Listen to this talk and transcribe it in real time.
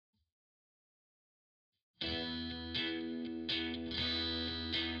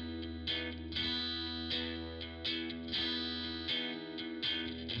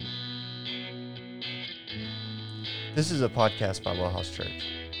This is a podcast by Well House Church,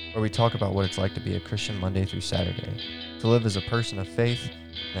 where we talk about what it's like to be a Christian Monday through Saturday, to live as a person of faith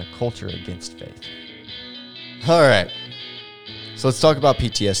in a culture against faith. All right. So let's talk about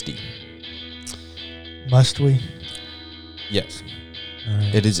PTSD. Must we? Yes. All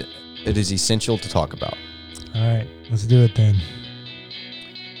right. It is essential to talk about. All right. Let's do it then.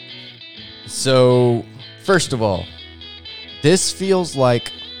 So, first of all, this feels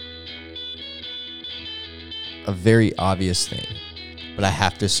like a very obvious thing, but I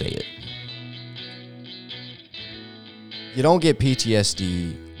have to say it. You don't get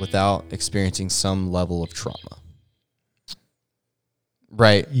PTSD without experiencing some level of trauma.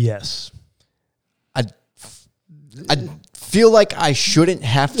 Right? Yes. I feel like I shouldn't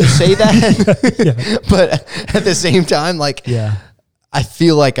have to say that, but at the same time, I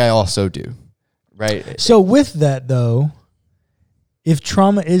feel like I also do, right? So with that, though, if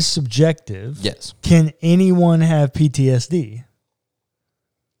trauma is subjective, Yes. can anyone have PTSD?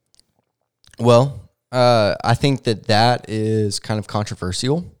 Well, I think that is kind of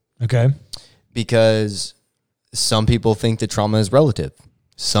controversial Okay. because some people think that trauma is relative.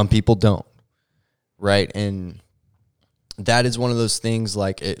 Some people don't, right? And that is one of those things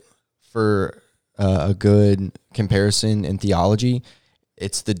for a good comparison in theology,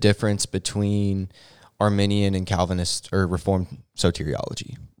 it's the difference between Arminian and Calvinist or Reformed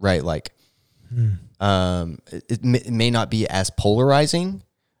soteriology, right? It may not be as polarizing,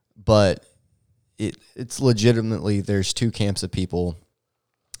 but it's legitimately, there's two camps of people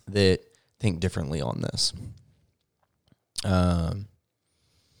that think differently on this.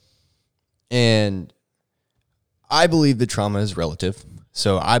 And I believe that trauma is relative,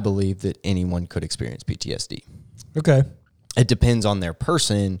 so I believe that anyone could experience PTSD. Okay. It depends on their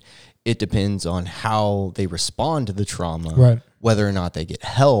person. It depends on how they respond to the trauma, Right. whether or not they get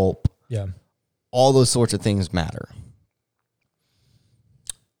help. Yeah. All those sorts of things matter.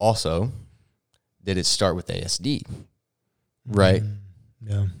 Also, did it start with ASD? Right?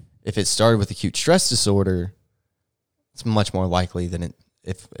 Yeah. If it started with acute stress disorder, it's much more likely than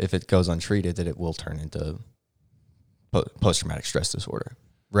if it goes untreated that it will turn into post-traumatic stress disorder,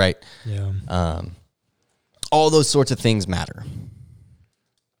 right? Yeah. All those sorts of things matter.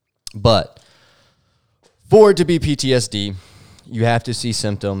 But for it to be PTSD, you have to see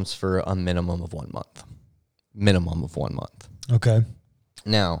symptoms for a minimum of 1 month. Minimum of 1 month. Okay.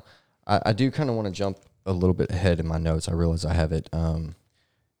 Now, I do kind of want to jump a little bit ahead in my notes. I realize I have it kind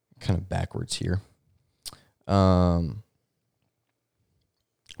of backwards here.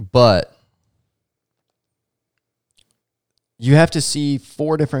 But you have to see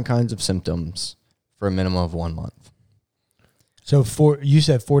 4 different kinds of symptoms for a minimum of 1 month. So you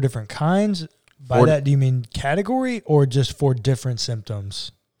said 4 different kinds. By 4 that, do you mean category or just 4 different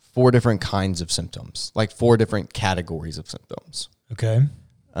symptoms? 4 different kinds of symptoms, like 4 different categories of symptoms. Okay.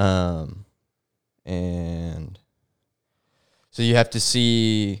 And so you have to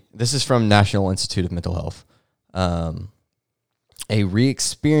see, this is from National Institute of Mental Health, a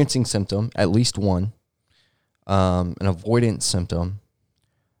re-experiencing symptom, at least one, an avoidance symptom,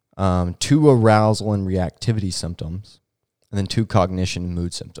 2 arousal and reactivity symptoms, and then 2 cognition and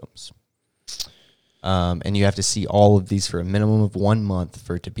mood symptoms. And you have to see all of these for a minimum of 1 month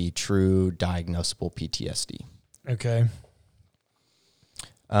for it to be true diagnosable PTSD. Okay.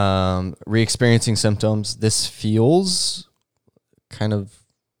 Re-experiencing symptoms, this feels kind of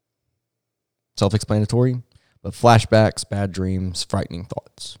self-explanatory, but flashbacks, bad dreams, frightening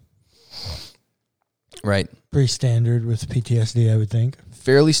thoughts. Right. Pretty standard with PTSD, I would think.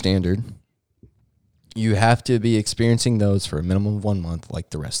 Fairly standard. You have to be experiencing those for a minimum of 1 month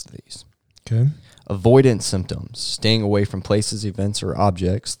like the rest of these. Okay. Avoidance symptoms, staying away from places, events, or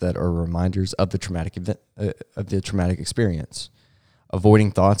objects that are reminders of the traumatic event, of the traumatic experience.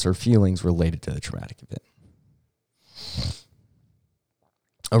 Avoiding thoughts or feelings related to the traumatic event.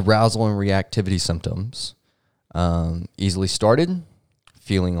 Arousal and reactivity symptoms, easily started,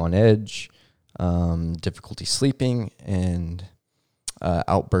 feeling on edge, difficulty sleeping, and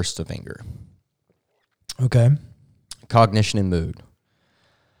outbursts of anger. Okay. Cognition and mood.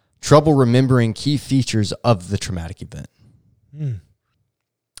 Trouble remembering key features of the traumatic event.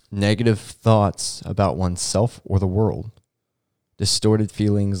 Negative thoughts about oneself or the world. Distorted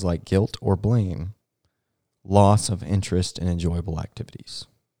feelings like guilt or blame. Loss of interest in enjoyable activities.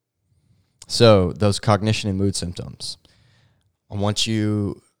 So, those cognition and mood symptoms. I want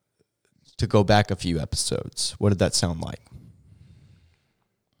you to go back a few episodes. What did that sound like?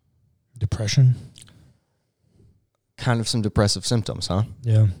 Depression. Kind of some depressive symptoms, huh?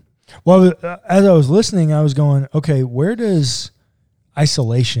 Yeah. Well, as I was listening, I was going, okay, where does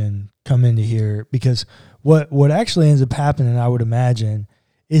isolation come into here? Because what actually ends up happening, I would imagine,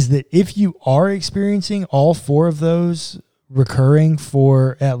 is that if you are experiencing all 4 of those recurring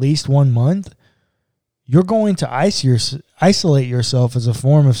for at least 1 month, you're going to isolate yourself as a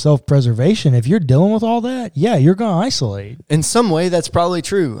form of self-preservation. If you're dealing with all that, yeah, you're going to isolate. In some way, that's probably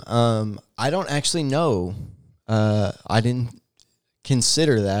true. I don't actually know. I didn't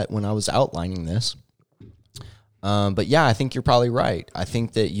consider that when I was outlining this. But yeah, I think you're probably right. I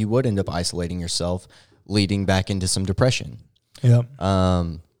think that you would end up isolating yourself, leading back into some depression. Yep.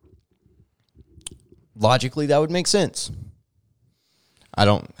 Logically, that would make sense. I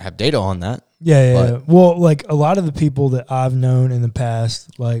don't have data on that. Yeah. Well, like a lot of the people that I've known in the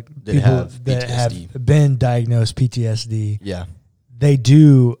past, like That people have that PTSD. have been diagnosed PTSD, Yeah. they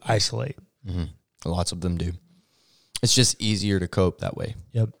do isolate. Mm-hmm. Lots of them do. It's just easier to cope that way.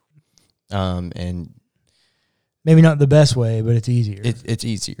 Yep. And Maybe not the best way, but it's easier. it's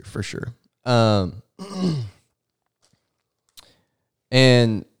easier for sure.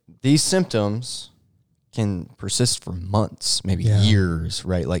 And these symptoms can persist for months, maybe Yeah. years,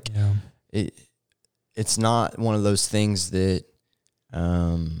 right? Like yeah. it's not one of those things that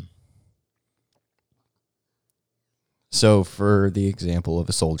so for the example of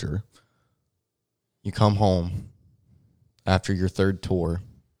a soldier, you come home after your 3rd tour,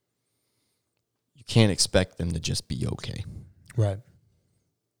 you can't expect them to just be okay. Right.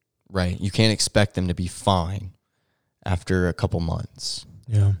 Right? You can't expect them to be fine after a couple months.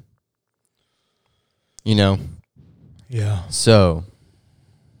 Yeah. You know? Yeah. So,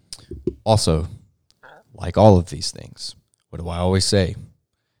 also, like all of these things, what do I always say?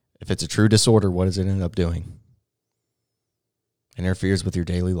 If it's a true disorder, what does it end up doing? Interferes with your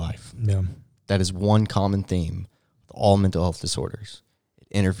daily life. Yeah. That is one common theme with all mental health disorders. It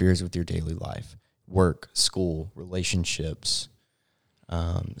interferes with your daily life. Work, school, relationships,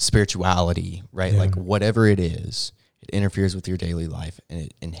 spirituality, right? Yeah. Like whatever it is, it interferes with your daily life and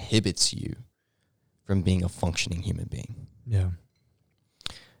it inhibits you from being a functioning human being. Yeah.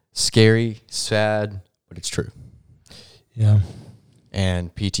 Scary, sad, but it's true. Yeah.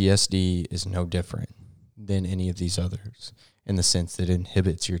 And PTSD is no different than any of these others in the sense that it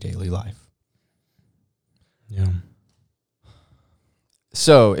inhibits your daily life. Yeah.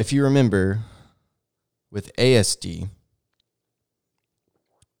 So if you remember with ASD,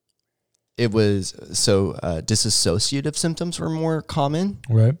 it was dissociative symptoms were more common,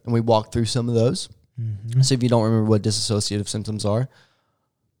 Right. and we walked through some of those. Mm-hmm. So if you don't remember what dissociative symptoms are,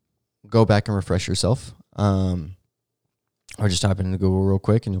 go back and refresh yourself. Or just type it into Google real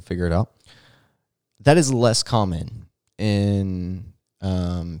quick and you'll figure it out. That is less common in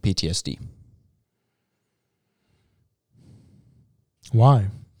PTSD. Why?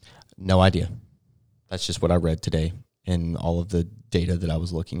 No idea. That's just what I read today in all of the data that I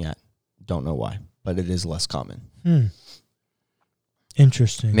was looking at. Don't know why, but it is less common.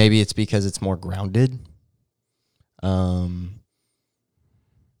 Interesting. Maybe it's because it's more grounded. And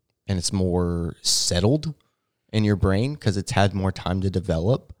it's more settled in your brain because it's had more time to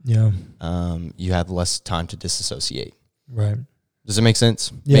develop. Yeah. You have less time to disassociate. Right. Does it make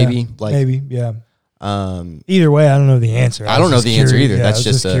sense? Yeah, Maybe. Maybe. Yeah. Um, Either way, I don't know the answer. I don't know the answer either. Yeah, That's I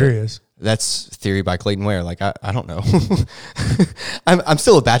was just curious. That's theory by Clayton Ware. Like I don't know. I'm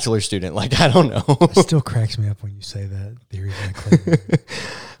still a bachelor student. Like I don't know. It still cracks me up when you say that. Theory by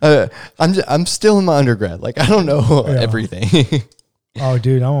Clayton. I'm still in my undergrad. Like I don't know Yeah. everything. Oh,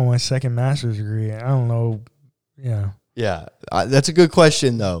 dude, I'm on my second master's degree. I don't know. Yeah. Yeah, that's a good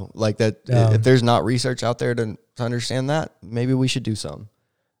question though. Like that, Yeah. if there's not research out there to understand that, maybe we should do some.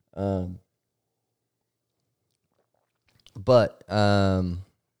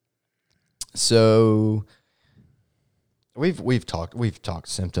 So we've talked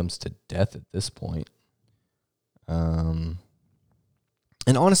symptoms to death at this point. And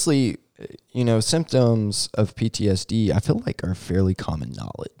honestly, symptoms of PTSD, I feel like are fairly common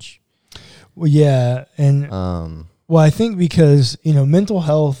knowledge. Well, yeah. And well, I think because, mental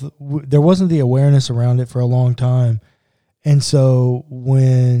health, there wasn't the awareness around it for a long time. And so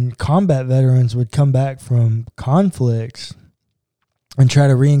when combat veterans would come back from conflicts and try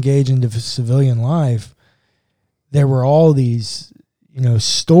to re-engage into civilian life, there were all these,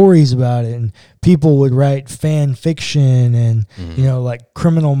 stories about it, and people would write fan fiction and, like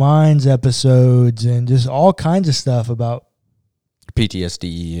Criminal Minds episodes and just all kinds of stuff about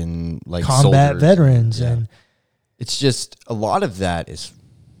PTSD and like combat soldiers. veterans. Yeah. And it's just a lot of that it's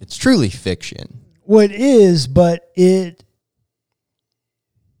truly fiction. well, it is, but it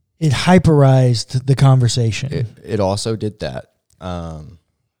hyperized the conversation. It also did that. And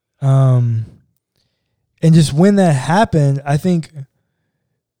just when that happened, I think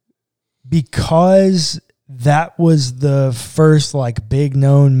because that was the first like big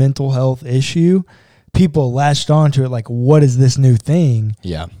known mental health issue, people latched onto it like, what is this new thing?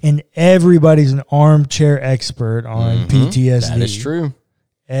 Yeah. And everybody's an armchair expert on PTSD. That is true.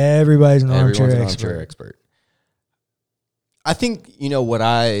 Everybody's an Everyone's armchair an expert. armchair expert. I think, what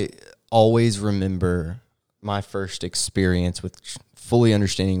I always remember my first experience with fully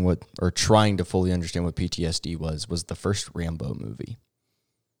understanding trying to fully understand what PTSD was the first Rambo movie.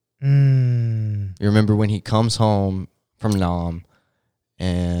 You remember when he comes home from Nam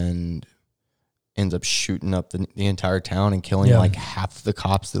and ends up shooting up the entire town and killing like half the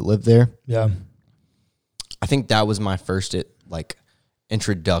cops that live there? Yeah. I think that was my first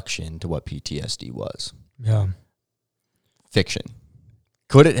introduction to what PTSD was. Yeah. Fiction.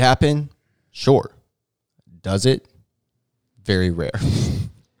 Could it happen? Sure. Does it? Very rare.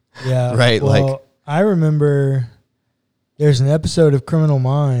 Yeah. Right. Well, I remember there's an episode of Criminal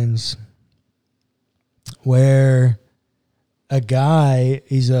Minds where a guy,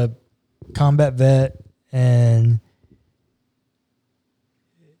 he's a combat vet, and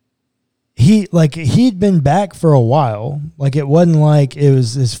he'd been back for a while. Like, it wasn't like it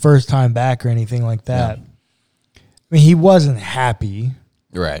was his first time back or anything like that. Yeah. I mean, he wasn't happy,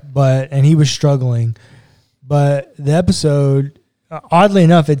 Right. and he was struggling. But the episode, oddly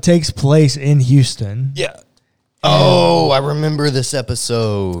enough, it takes place in Houston. Yeah. Oh, I remember this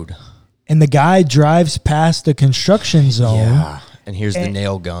episode. And the guy drives past the construction zone. Yeah. And here's the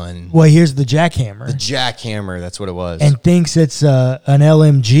nail gun. Well, here's the jackhammer. The jackhammer, that's what it was. And thinks it's an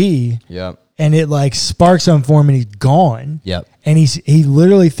LMG. Yep. And it like sparks on for him and he's gone. Yep. And he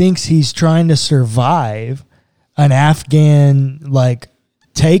literally thinks he's trying to survive an Afghan like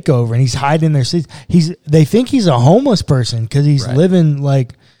takeover, and he's hiding in their seats. They think he's a homeless person because he's living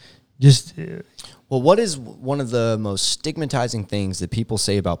like just. Well, what is one of the most stigmatizing things that people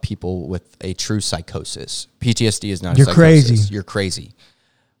say about people with a true psychosis? PTSD is not a psychosis. Crazy. You're crazy.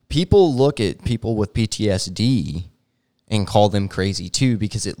 People look at people with PTSD and call them crazy too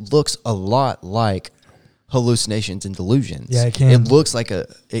because it looks a lot like hallucinations and delusions. Yeah, it can. It looks like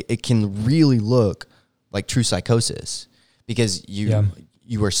it can really look like true psychosis because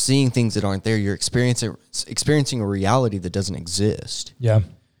you are seeing things that aren't there. You're experiencing a reality that doesn't exist. Yeah.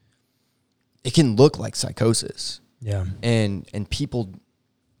 It can look like psychosis. Yeah. And people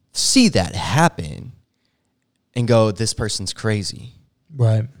see that happen and go, this person's crazy.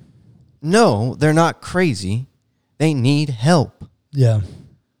 Right. No, they're not crazy. They need help. Yeah.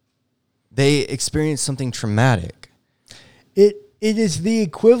 They experience something traumatic. It is the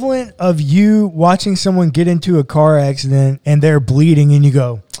equivalent of you watching someone get into a car accident and they're bleeding and you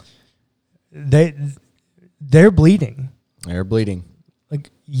go, they're bleeding. They're bleeding.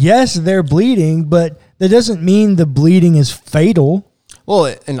 Like, yes, they're bleeding, but that doesn't mean the bleeding is fatal.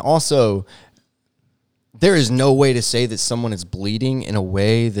 Well, and also, there is no way to say that someone is bleeding in a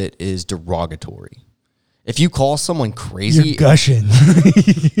way that is derogatory. If you call someone crazy, you're gushing.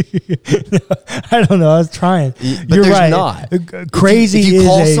 I don't know. I was trying. But you're there's right. not. Crazy if you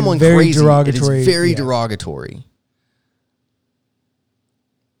call is someone very crazy, derogatory. it is very derogatory.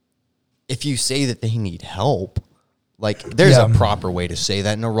 If you say that they need help, like there's a proper way to say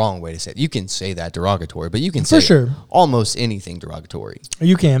that and a wrong way to say it. You can say that derogatory, but you can say almost anything derogatory.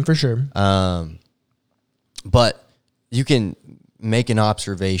 You can, for sure. But you can make an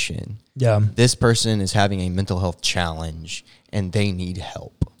observation. Yeah. This person is having a mental health challenge and they need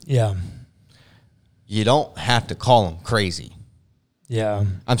help. Yeah. You don't have to call them crazy. Yeah.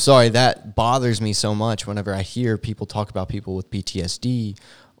 I'm sorry, that bothers me so much whenever I hear people talk about people with PTSD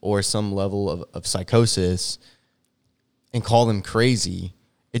or some level of psychosis and call them crazy.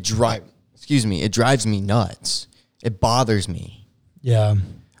 It drives me nuts. It bothers me. Yeah.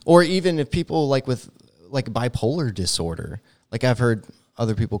 Or even if people with bipolar disorder, like I've heard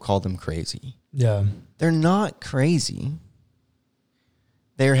other people call them crazy. Yeah. They're not crazy.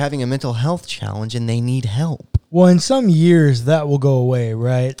 They're having a mental health challenge and they need help. Well, in some years that will go away,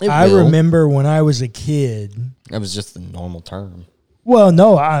 right? I remember when I was a kid. That was just the normal term. Well,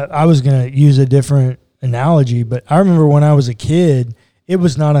 no, I was going to use a different analogy, but I remember when I was a kid, it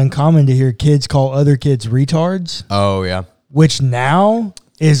was not uncommon to hear kids call other kids retards. Oh, yeah. Which now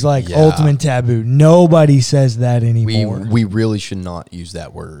is ultimate taboo. Nobody says that anymore. We really should not use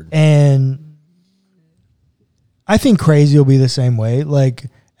that word. And I think crazy will be the same way. Like,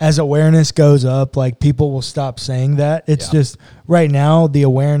 as awareness goes up, people will stop saying that. It's just right now the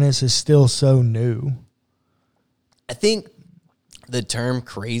awareness is still so new. I think the term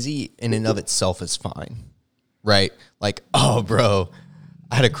crazy in and of itself is fine, right? Like, oh, bro,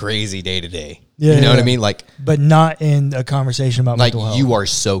 I had a crazy day today. Yeah, you know yeah. what I mean? Like, but not in a conversation about like mental health. you are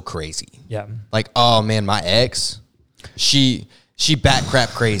so crazy. Yeah. Like, oh man, my ex, she bat crap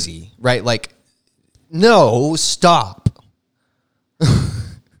crazy, right? Like, no, stop.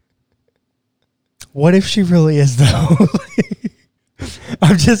 What if she really is though?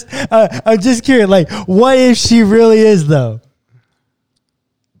 I'm just curious. Like, what if she really is though?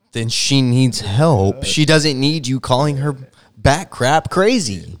 Then she needs help. She doesn't need you calling her bat crap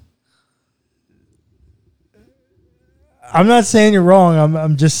crazy. I'm not saying you're wrong.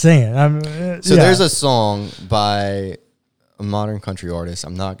 I'm just saying. So there's a song by a modern country artist.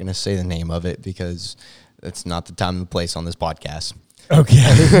 I'm not going to say the name of it because it's not the time and the place on this podcast.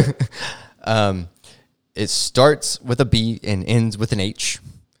 Okay. It starts with a B and ends with an H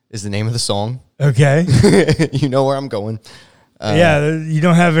is the name of the song. Okay. You know where I'm going. Yeah, you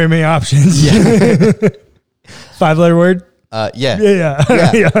don't have very many options. Yeah. 5-letter word? Yeah.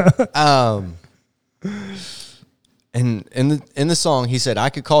 Yeah. And in the song, he said, I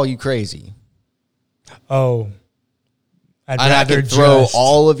could call you crazy. Oh. And I could throw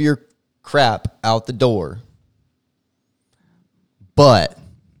all of your crap out the door. But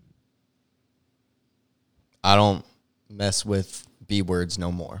I don't mess with B words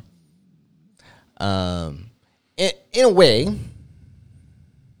no more. In a way,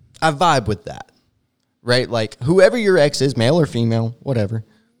 I vibe with that. Right? Like, whoever your ex is, male or female, whatever.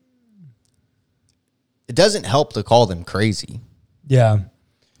 It doesn't help to call them crazy. Yeah.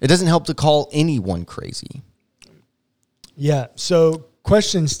 It doesn't help to call anyone crazy. Yeah. So,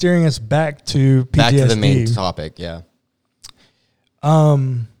 question steering us back to PTSD. Back to the main topic, yeah.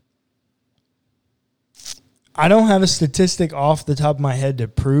 I don't have a statistic off the top of my head to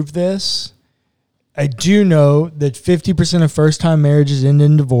prove this. I do know that 50% of first-time marriages end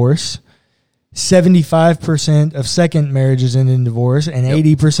in divorce, 75% of second marriages end in divorce, and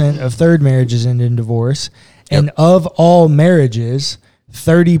 80% of third marriages end in divorce. And of all marriages,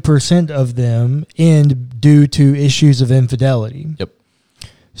 30% of them end due to issues of infidelity. Yep.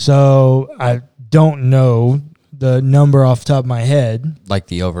 So I don't know the number off the top of my head. Like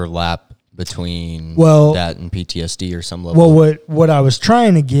the overlap between that and PTSD or some level. Well, what I was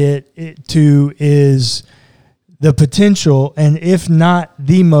trying to get to is the potential, and if not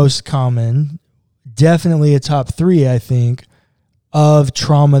the most common, definitely a top 3, I think, of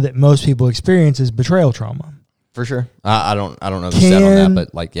trauma that most people experience is betrayal trauma. For sure. I don't know the stat on that,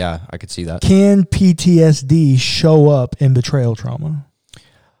 but like, yeah, I could see that. Can PTSD show up in betrayal trauma?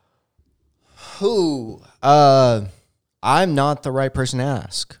 I'm not the right person to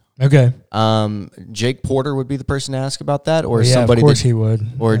ask. Okay. Jake Porter would be the person to ask about that, or yeah, somebody. Of course he would.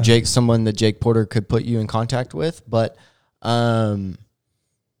 Or yeah. someone that Jake Porter could put you in contact with. But,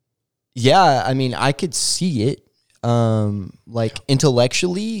 yeah, I mean, I could see it. Like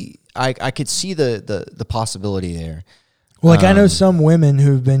intellectually, I could see the possibility there. Well, like I know some women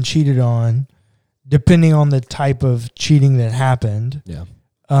who've been cheated on, depending on the type of cheating that happened. Yeah.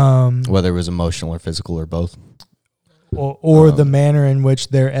 Whether it was emotional or physical or both. Or the manner in which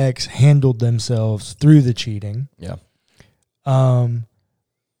their ex handled themselves through the cheating. Yeah.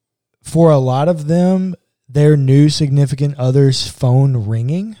 For a lot of them, their new significant other's phone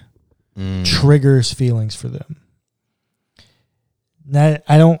ringing triggers feelings for them. Now,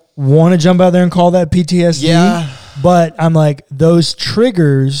 I don't want to jump out there and call that PTSD, but I'm like, those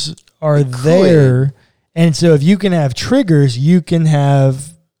triggers are there. And so if you can have triggers, you can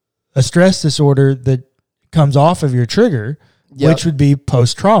have a stress disorder that comes off of your trigger, which would be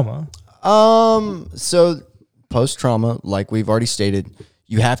post-trauma. So post-trauma, like we've already stated,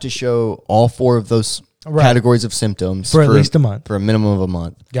 you have to show all 4 of those categories of symptoms for at least a month. For a minimum of a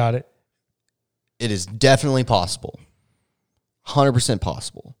month. Got it. It is definitely possible, 100%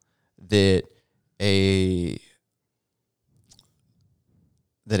 possible, that a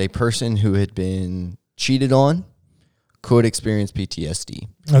person who had been cheated on could experience PTSD.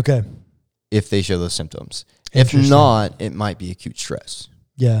 Okay. If they show those symptoms. If not, it might be acute stress.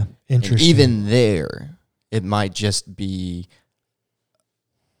 Yeah, interesting. And even there, it might just be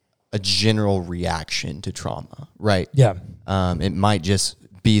a general reaction to trauma, right? Yeah. It might just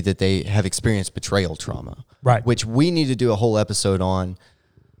be that they have experienced betrayal trauma. Right. Which we need to do a whole episode on,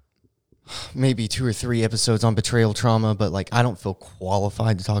 maybe 2 or 3 episodes on betrayal trauma, but like I don't feel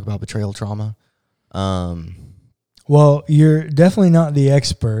qualified to talk about betrayal trauma. Well, you're definitely not the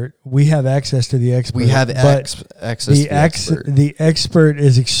expert. We have access to the expert. We have access to the expert. The expert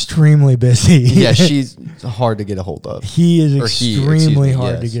is extremely busy. Yeah, she's hard to get a hold of. He is extremely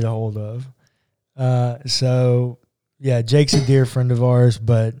hard to get a hold of. So, yeah, Jake's a dear friend of ours,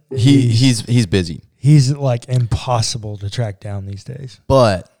 but he's busy. He's like impossible to track down these days.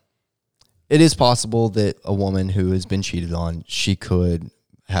 But it is possible that a woman who has been cheated on, she could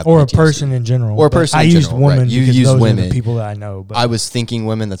have or PTSD. A person in general. Or a person I in used general, woman right. You because use those women. are the people that I know. But I was thinking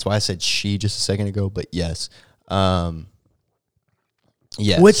women. That's why I said she just a second ago. But yes.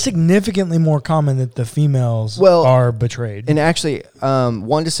 Yes. Which significantly more common that the females are betrayed. And actually, 1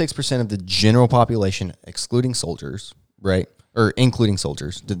 to 6% of the general population, excluding soldiers, right? Or including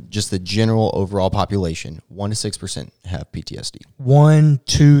soldiers, just the general overall population, 1 to 6% have PTSD. 1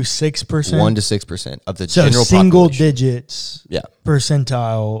 to 6%? 1 to 6% of the so general single population. digits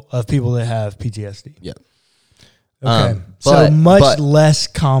percentile of people that have PTSD. Yeah. Okay. So much less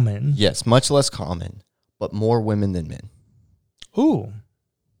common. Yes, much less common, but more women than men. Ooh.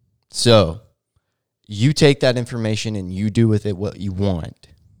 So you take that information and you do with it what you want.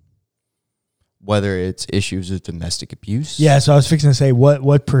 Whether it's issues of domestic abuse. Yeah, so I was fixing to say,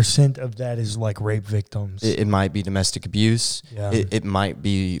 what percent of that is like rape victims? It might be domestic abuse. Yeah. It might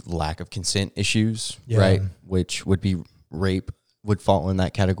be lack of consent issues, right? Which would be rape would fall in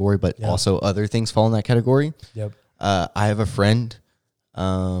that category, but also other things fall in that category. Yep. I have a friend.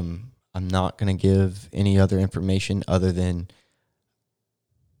 I'm not going to give any other information other than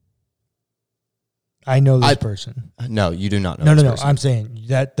I know this person. No, you do not know this person. No. I'm saying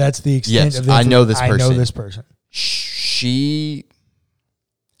that's the extent of I know this person. I know this person.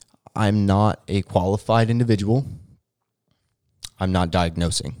 I'm not a qualified individual. I'm not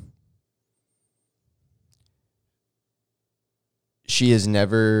diagnosing. She has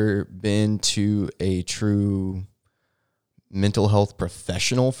never been to a true mental health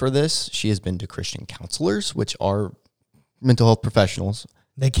professional for this. She has been to Christian counselors, which are mental health professionals.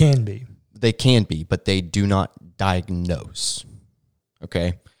 They can be. They can be, but they do not diagnose.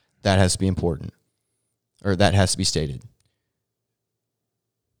 Okay? That has to be important. Or that has to be stated.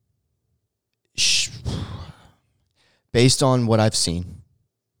 Based on what I've seen,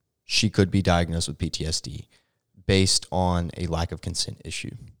 she could be diagnosed with PTSD based on a lack of consent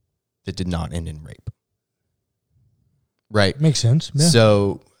issue that did not end in rape. Right? Makes sense. Yeah.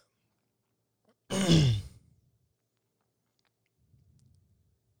 So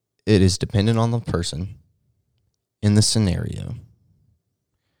it is dependent on the person in the scenario.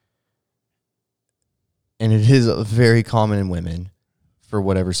 And it is very common in women for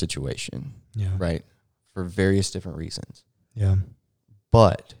whatever situation. Yeah. Right? For various different reasons. Yeah.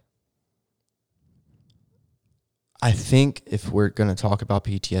 But I think if we're going to talk about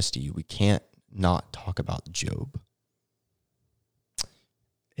PTSD, we can't not talk about Job.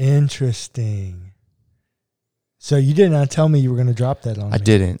 Interesting. So you did not tell me you were going to drop that on me. I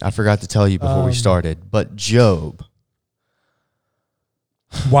didn't. I forgot to tell you before we started. But Job.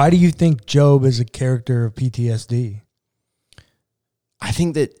 Why do you think Job is a character of PTSD? I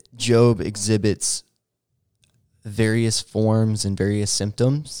think that Job exhibits various forms and various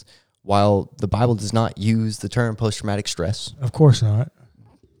symptoms, while the Bible does not use the term post-traumatic stress. Of course not.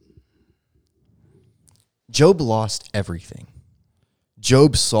 Job lost everything.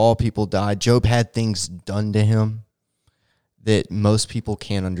 Job saw people die. Job had things done to him that most people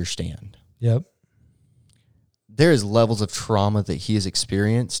can't understand. Yep. There is levels of trauma that he has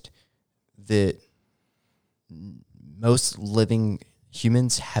experienced that most living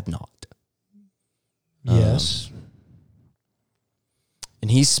humans have not. Yes. And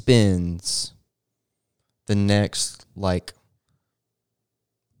he spends the next,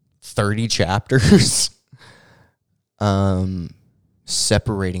 30 chapters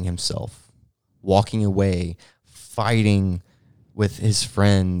separating himself, walking away, fighting with his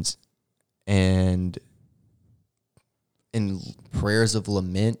friends, and in prayers of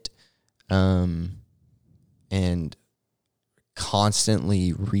lament, and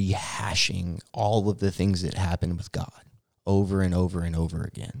constantly rehashing all of the things that happened with God over and over and over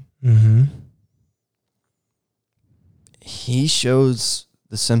again. Mm-hmm. He shows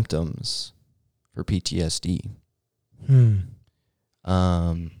the symptoms for PTSD.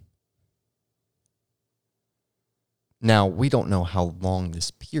 Now, we don't know how long this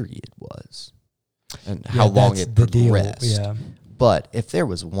period was and how long it progressed. Yeah. But if there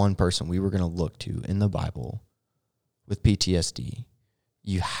was one person we were going to look to in the Bible with PTSD,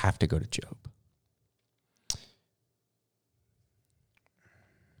 you have to go to Job.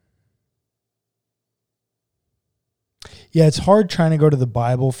 Yeah, it's hard trying to go to the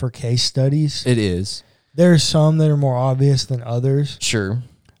Bible for case studies. It is. There are some that are more obvious than others. Sure.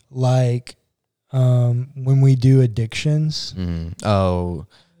 Like when we do addictions. Mm. Oh.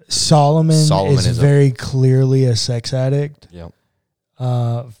 Solomon is very clearly a sex addict. Yep.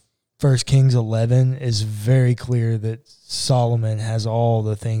 1 Kings 11 is very clear that Solomon has all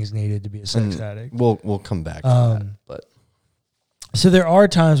the things needed to be a sex addict. We'll come back to that. But so there are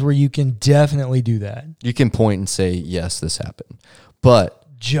times where you can definitely do that. You can point and say, yes, this happened.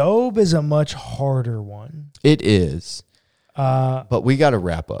 But Job is a much harder one. It is. But we got to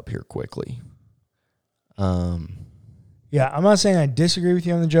wrap up here quickly. Yeah, I'm not saying I disagree with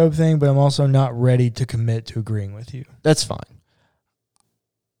you on the Job thing, but I'm also not ready to commit to agreeing with you. That's fine.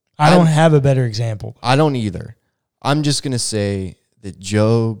 I don't have a better example. I don't either. I'm just going to say that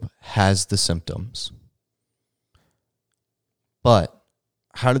Job has the symptoms. But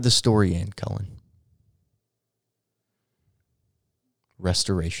how did the story end, Cullen?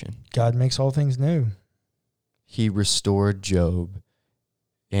 Restoration. God makes all things new. He restored Job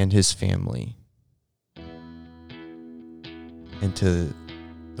and his family into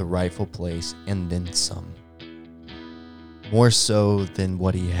the rightful place and then some. More so than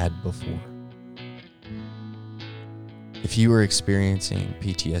what he had before. If you are experiencing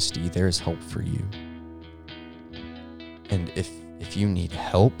PTSD, there is hope for you. And if you need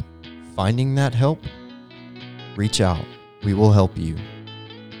help finding that help, reach out. We will help you.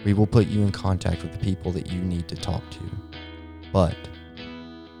 We will put you in contact with the people that you need to talk to. But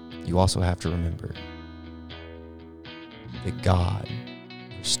you also have to remember that God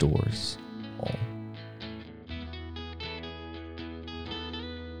restores